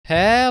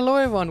Hello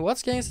everyone,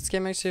 what's games? It's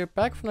kmaxi here,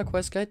 back from the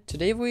quest guide.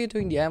 Today we're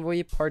doing the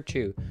Envoy part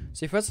 2.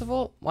 So first of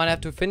all, I have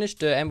to finish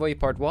the Envoy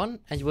part 1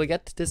 and you will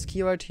get this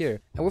key right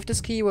here. And with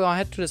this key you will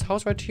head to this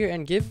house right here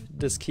and give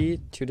this key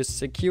to the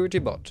security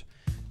bot.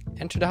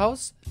 Enter the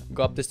house,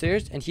 go up the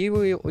stairs, and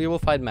here you will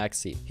find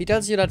Maxi. He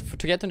tells you that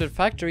to get into the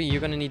factory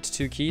you're gonna need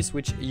 2 keys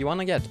which you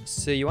wanna get.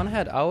 So you wanna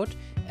head out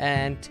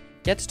and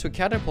get to a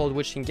catapult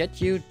which can get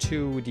you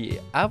to the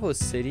Avo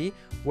city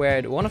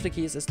where one of the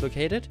keys is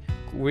located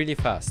really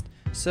fast.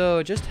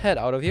 So just head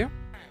out of here,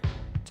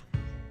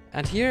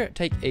 and here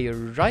take a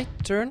right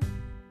turn,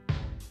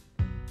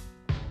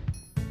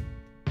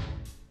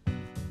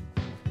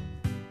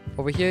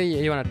 over here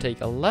you want to take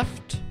a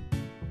left,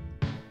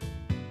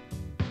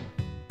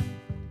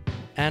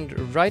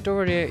 and right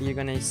over there you're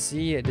gonna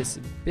see this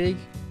big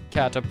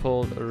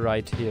catapult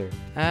right here.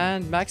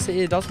 And Maxi,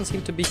 it doesn't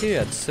seem to be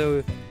here yet,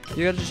 so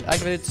you gotta just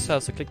activate it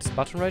yourself. So click this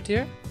button right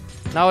here.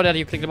 Now that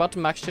you click the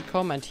button, Max should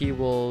come and he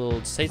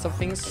will say some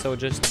things, so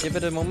just give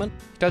it a moment.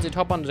 He tells you to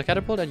hop onto the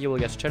catapult and you will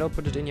get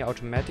teleported in here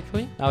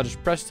automatically. Now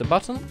just press the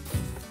button,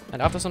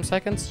 and after some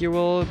seconds you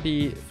will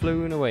be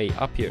flown away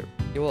up here.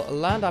 You will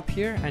land up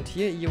here, and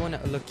here you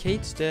want to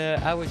locate the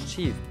Avo's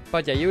chief.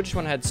 But yeah, you just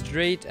want to head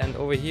straight, and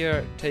over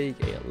here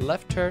take a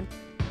left turn.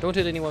 Don't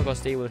hit anyone because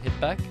they will hit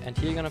back, and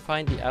here you're gonna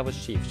find the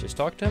Avo's chief. Just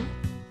talk to him.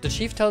 The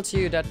chief tells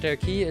you that their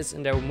key is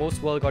in their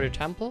most well-guarded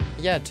temple.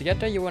 Yeah, to get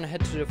there you want to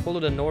head to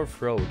follow the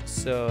north road.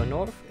 So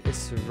north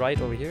is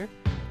right over here.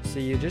 So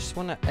you just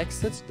want to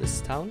exit this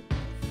town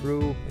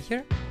through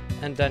here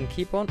and then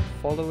keep on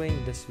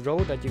following this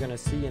road that you're gonna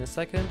see in a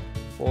second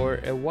for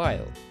a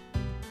while.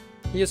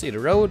 Here you see the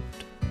road.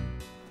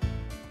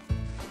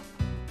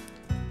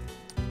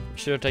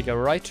 Should take a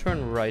right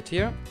turn right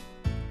here.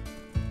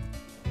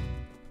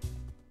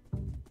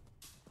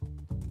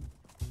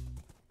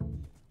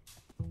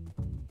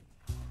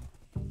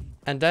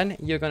 And then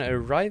you're gonna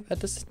arrive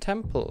at this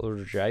temple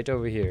right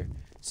over here.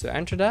 So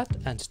enter that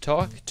and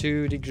talk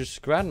to the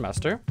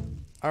Grandmaster.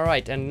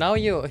 Alright, and now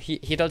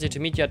he tells you to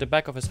meet you at the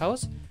back of his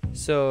house.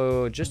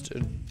 So just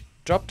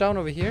drop down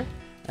over here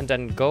and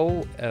then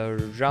go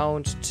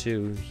around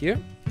to here.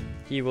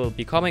 He will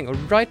be coming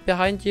right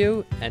behind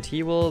you and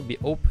he will be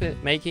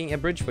making a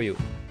bridge for you.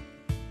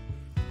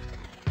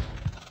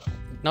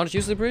 Now just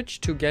use the bridge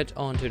to get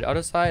onto the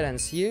other side,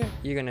 and here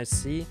you're gonna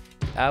see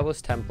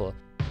Avo's temple.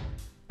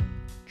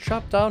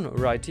 Drop down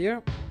right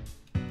here,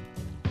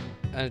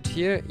 and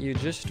here you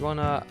just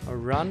wanna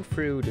run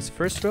through this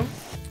first room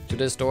to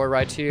this door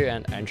right here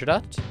and enter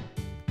that.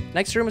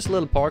 Next room is a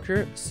little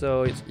parkour,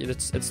 so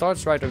it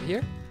starts right over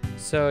here,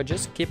 so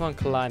just keep on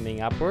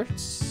climbing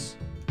upwards.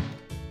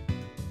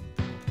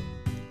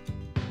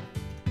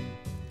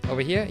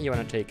 Over here you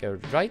wanna take a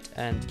right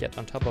and get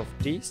on top of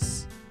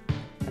these,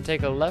 and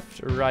take a left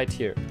right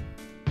here.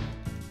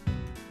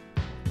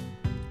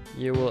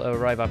 You will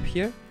arrive up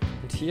here.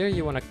 And here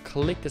you want to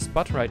click this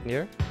button right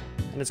near,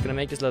 and it's going to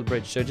make this little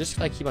bridge. So just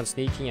like keep on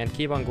sneaking and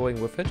keep on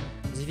going with it,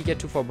 because if you get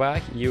too far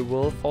back you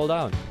will fall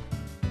down.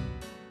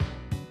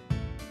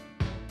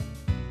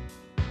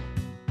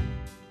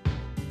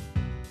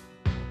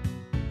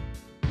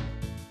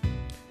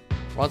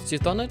 Once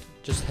you've done it,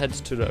 just head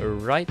to the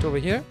right over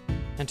here,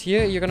 and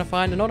here you're going to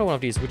find another one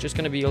of these, which is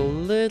going to be a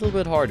little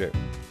bit harder.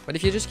 But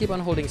if you just keep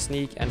on holding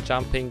sneak and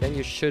jumping, then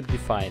you should be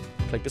fine.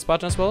 Click this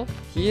button as well.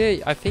 Here,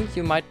 I think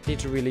you might need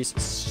to release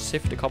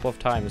shift a couple of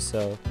times,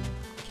 so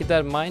keep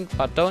that in mind.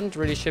 But don't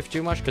really shift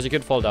too much, because you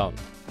could fall down.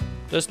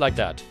 Just like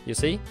that, you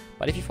see?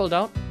 But if you fall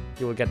down,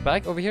 you will get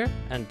back over here,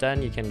 and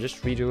then you can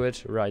just redo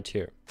it right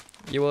here.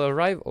 You will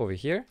arrive over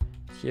here.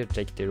 Here,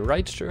 take the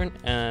right turn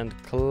and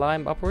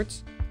climb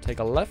upwards. Take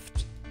a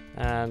left,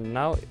 and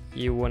now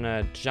you want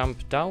to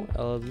jump down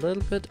a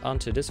little bit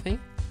onto this thing.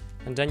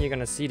 And then you're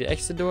gonna see the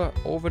exit door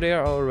over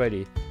there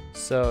already.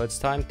 So it's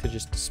time to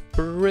just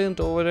sprint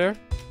over there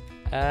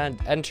and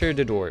enter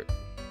the door.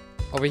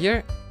 Over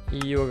here,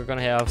 you're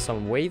gonna have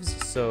some waves,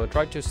 so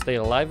try to stay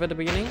alive at the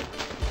beginning.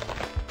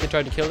 You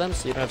try to kill them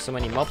so you don't have so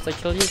many mobs that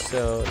kill you,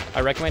 so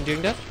I recommend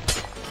doing that.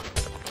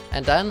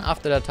 And then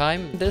after that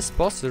time, this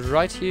boss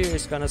right here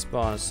is gonna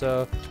spawn,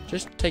 so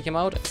just take him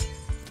out.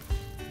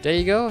 There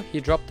you go, he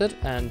dropped it,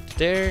 and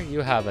there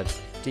you have it,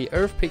 the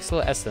Earth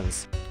Pixel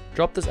Essence.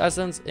 Drop this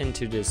essence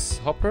into this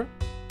hopper,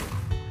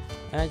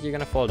 and you're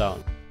gonna fall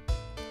down.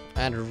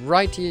 And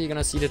right here you're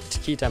gonna see the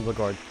key temple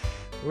guard,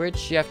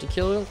 which you have to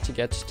kill to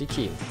get the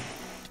key.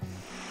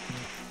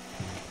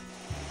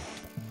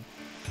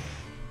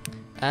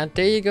 And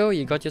there you go,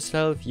 you got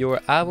yourself your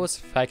Avo's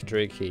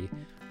factory key.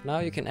 Now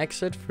you can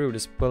exit through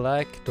this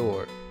black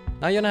door.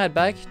 Now you're gonna head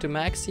back to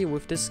Maxi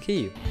with this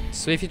key.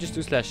 So if you just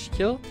do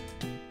 /kill,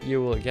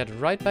 you will get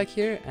right back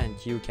here and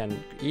you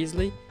can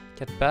easily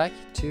get back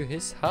to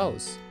his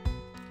house,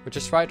 which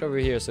is right over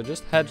here. So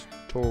just head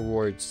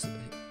towards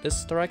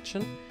this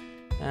direction,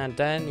 and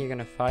then you're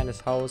gonna find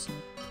his house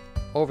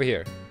over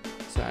here.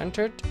 So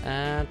enter it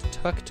and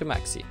talk to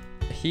Maxi.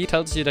 He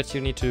tells you that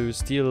you need to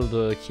steal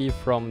the key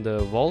from the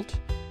vault.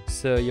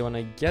 So you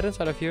wanna get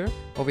inside of here.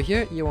 Over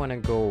here you wanna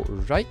go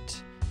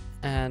right,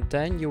 and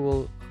then you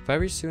will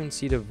very soon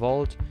see the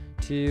vault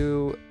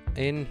to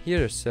in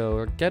here.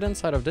 So get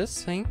inside of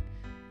this thing,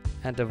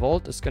 and the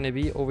vault is gonna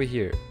be over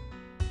here.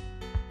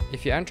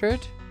 If you enter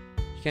it,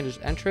 you can just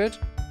enter it,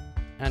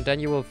 and then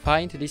you will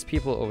find these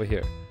people over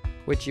here,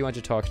 which you want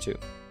to talk to.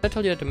 I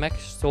told you that the mech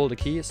stole the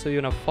key, so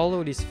you're gonna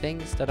follow these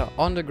things that are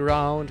on the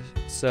ground.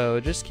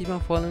 So just keep on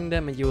following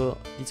them, and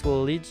these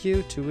will lead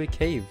you to a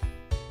cave.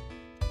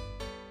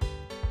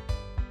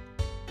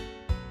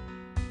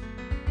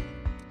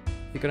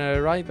 You're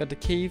gonna arrive at the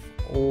cave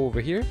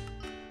over here,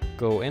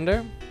 go in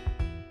there,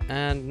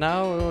 and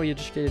now you're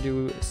just gonna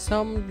do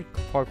some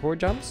parkour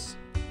jumps.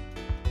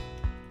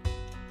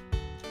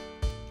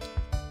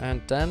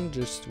 And then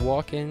just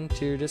walk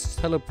into this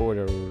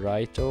teleporter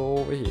right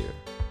over here.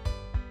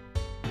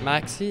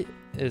 Maxi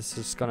is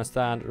just gonna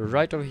stand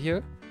right over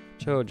here,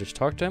 so just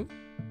talk to him.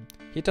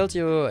 He tells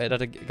you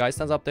that a guy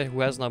stands up there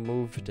who has not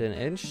moved an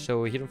inch,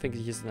 so he don't think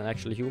he's an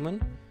actual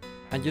human.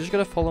 And you're just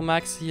gonna follow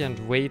Maxi and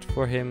wait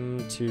for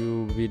him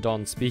to be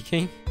done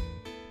speaking.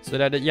 So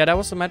that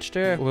was a match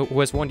there who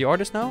has won the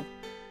artist now.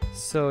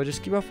 So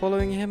just keep on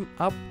following him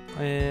up,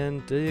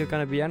 and you're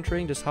gonna be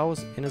entering this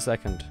house in a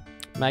second.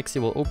 Maxi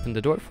will open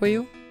the door for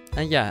you.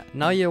 And yeah,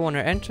 now you wanna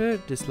enter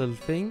this little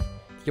thing.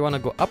 You wanna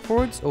go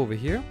upwards over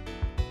here.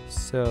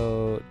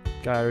 So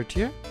go right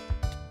here,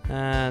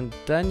 and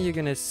then you're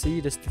gonna see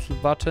this little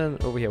button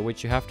over here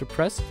which you have to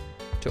press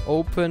to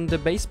open the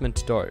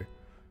basement door.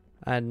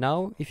 And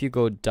now if you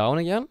go down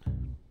again,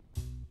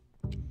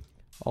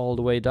 all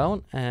the way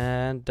down,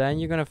 and then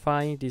you're gonna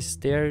find these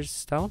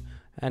stairs down,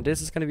 and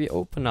this is gonna be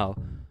open now.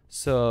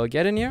 So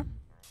get in here,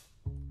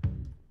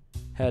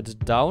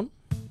 head down,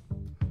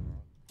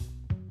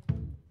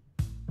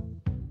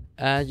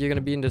 and you're gonna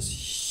be in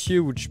this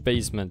huge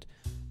basement.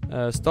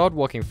 Start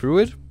walking through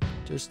it.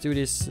 Just do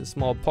these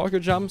small parkour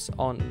jumps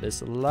on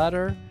this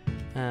ladder,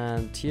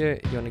 and here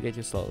you're gonna get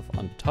yourself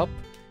on top,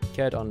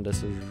 get on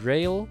this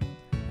rail,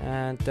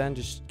 and then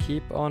just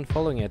keep on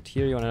following it.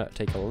 Here you wanna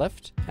take a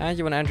left, and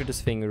you wanna enter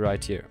this thing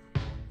right here.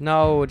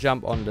 Now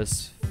jump on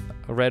this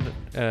red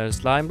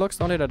slime blocks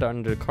on it that are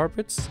under the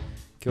carpets,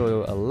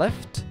 go a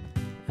left,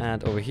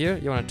 and over here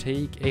you wanna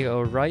take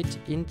a right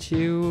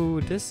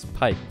into this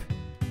pipe.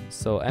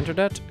 So enter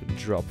that,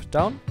 drop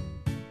down,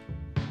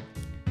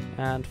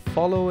 and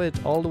follow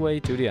it all the way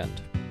to the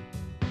end.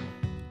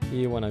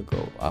 You wanna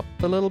go up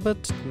a little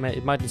bit.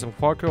 It might need some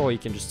parkour, or you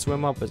can just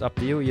swim up. It's up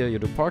to you. Either you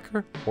do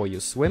parkour or you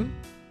swim.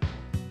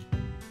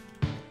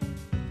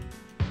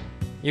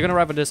 You're gonna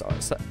arrive at this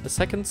the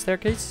second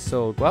staircase.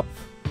 So go up,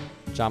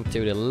 jump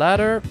to the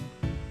ladder,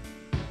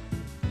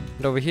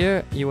 and over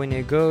here you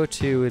wanna go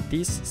to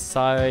this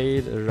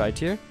side right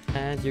here,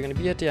 and you're gonna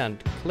be at the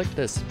end. Click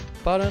this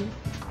button,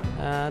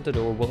 and the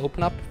door will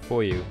open up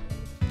for you.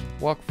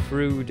 Walk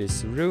through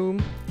this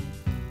room.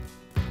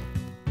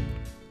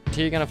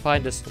 Here you're gonna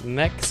find this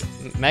mech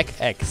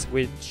X,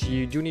 which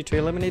you do need to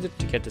eliminate it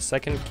to get the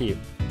second key.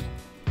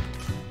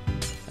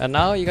 And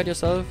now you got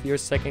yourself your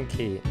second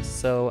key.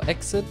 So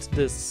exit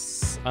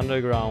this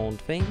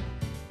underground thing,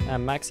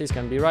 and Maxi is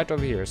gonna be right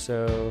over here.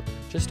 So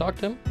just talk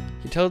to him.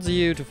 He tells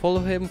you to follow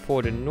him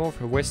for the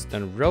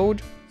northwestern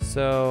road.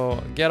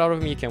 So get out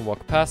of him. You can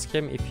walk past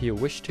him if you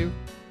wish to,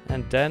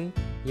 and then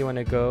you want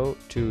to go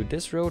to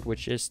this road,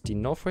 which is the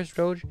northwest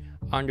road,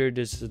 under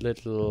this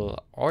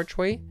little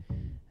archway,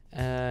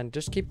 and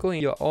just keep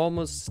going. You're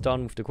almost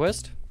done with the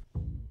quest.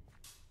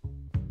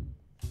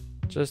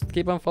 Just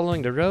keep on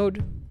following the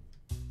road.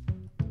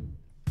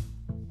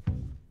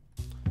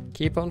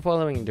 Keep on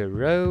following the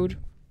road.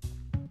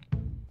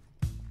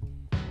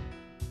 You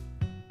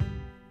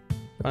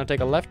want to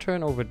take a left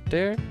turn over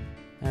there,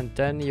 and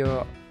then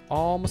you're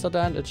almost at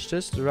the end. It's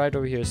just right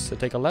over here, so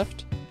take a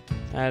left,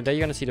 and then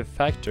you're gonna see the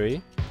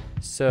factory.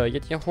 So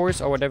get your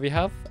horse or whatever you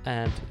have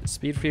and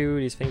speed through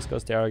these things,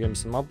 because there are gonna be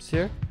some mobs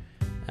here.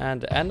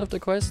 And the end of the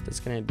quest is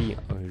gonna be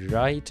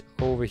right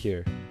over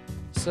here.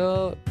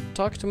 So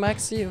talk to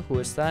Maxi, who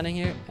is standing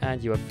here,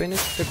 and you have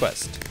finished the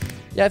quest.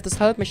 Yeah, if this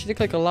helped, make sure to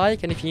click a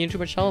like, and if you're new to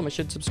my channel, make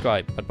sure to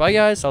subscribe. But bye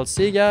guys, I'll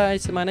see you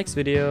guys in my next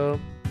video.